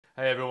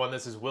Hi everyone,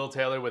 this is Will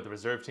Taylor with the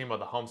Reserve Team of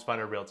the Homes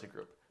Finder Realty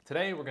Group.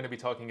 Today we're going to be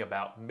talking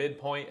about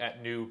Midpoint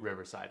at New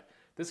Riverside.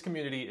 This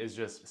community is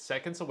just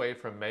seconds away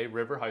from May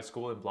River High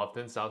School in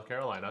Bluffton, South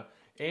Carolina,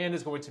 and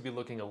is going to be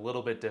looking a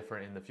little bit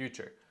different in the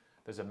future.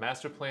 There's a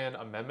master plan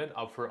amendment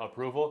up for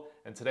approval,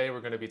 and today we're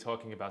going to be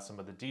talking about some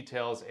of the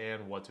details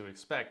and what to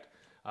expect.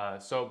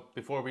 So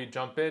before we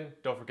jump in,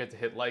 don't forget to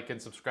hit like and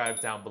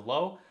subscribe down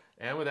below.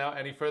 And without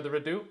any further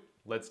ado,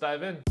 let's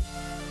dive in.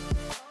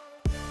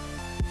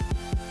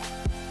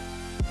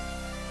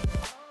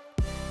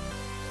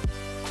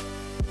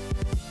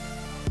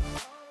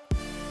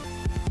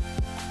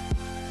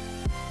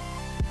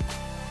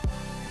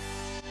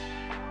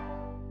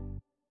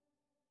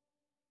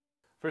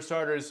 For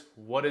starters,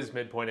 what is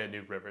Midpoint at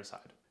New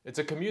Riverside? It's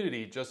a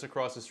community just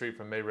across the street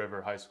from May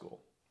River High School.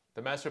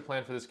 The master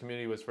plan for this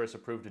community was first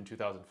approved in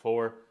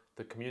 2004.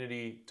 The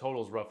community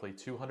totals roughly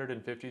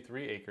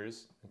 253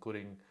 acres,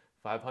 including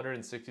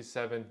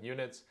 567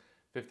 units,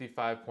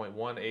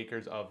 55.1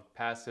 acres of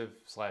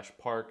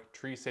passive/park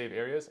tree save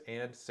areas,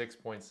 and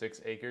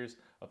 6.6 acres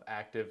of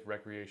active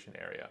recreation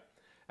area.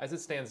 As it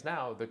stands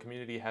now, the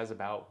community has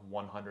about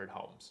 100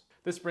 homes.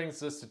 This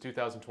brings us to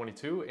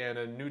 2022, and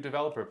a new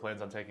developer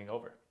plans on taking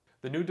over.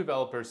 The new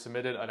developer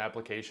submitted an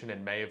application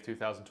in May of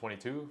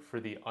 2022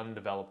 for the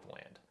undeveloped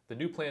land. The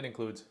new plan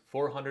includes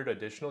 400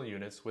 additional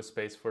units with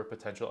space for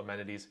potential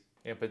amenities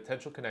and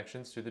potential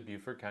connections to the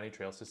Beaufort County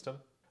trail system.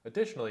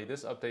 Additionally,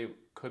 this update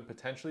could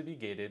potentially be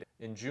gated.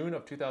 In June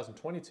of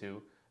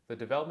 2022, the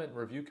Development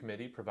Review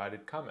Committee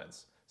provided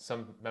comments.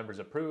 Some members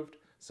approved,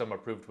 some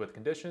approved with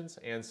conditions,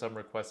 and some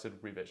requested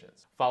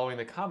revisions. Following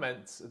the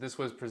comments, this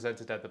was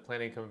presented at the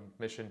Planning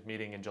Commission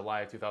meeting in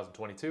July of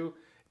 2022,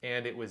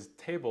 and it was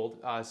tabled,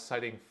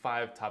 citing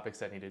 5 topics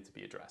that needed to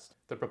be addressed.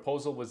 The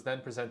proposal was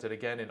then presented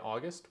again in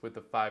August with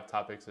the 5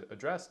 topics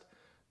addressed.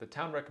 The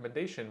town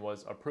recommendation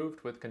was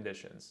approved with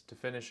conditions to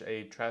finish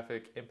a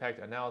traffic impact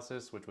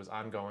analysis, which was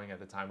ongoing at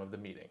the time of the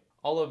meeting.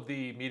 All of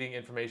the meeting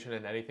information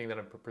and anything that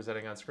I'm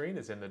presenting on screen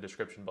is in the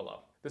description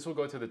below. This will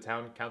go to the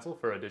town council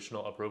for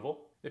additional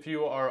approval. If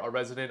you are a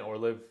resident or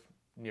live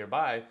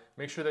nearby,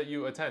 make sure that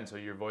you attend so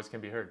your voice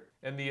can be heard.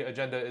 And the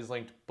agenda is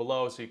linked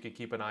below so you can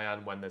keep an eye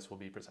on when this will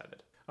be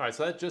presented. All right,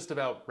 so that just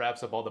about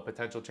wraps up all the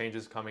potential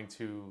changes coming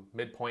to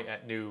Midpoint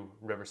at New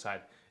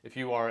Riverside. If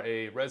you are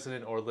a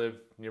resident or live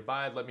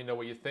nearby, let me know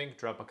what you think.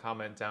 Drop a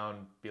comment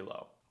down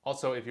below.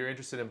 Also, if you're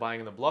interested in buying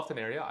in the Bluffton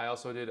area, I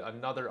also did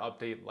another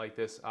update like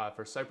this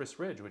for Cypress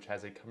Ridge, which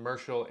has a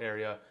commercial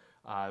area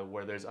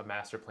where there's a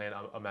master plan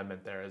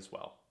amendment there as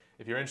well.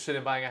 If you're interested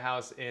in buying a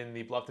house in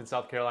the Bluffton,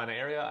 South Carolina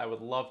area, I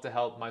would love to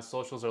help. My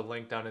socials are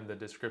linked down in the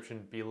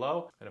description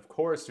below. And of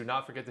course, do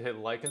not forget to hit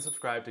like and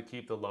subscribe to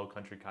keep the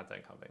Lowcountry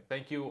content coming.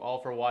 Thank you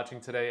all for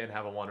watching today and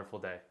have a wonderful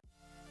day.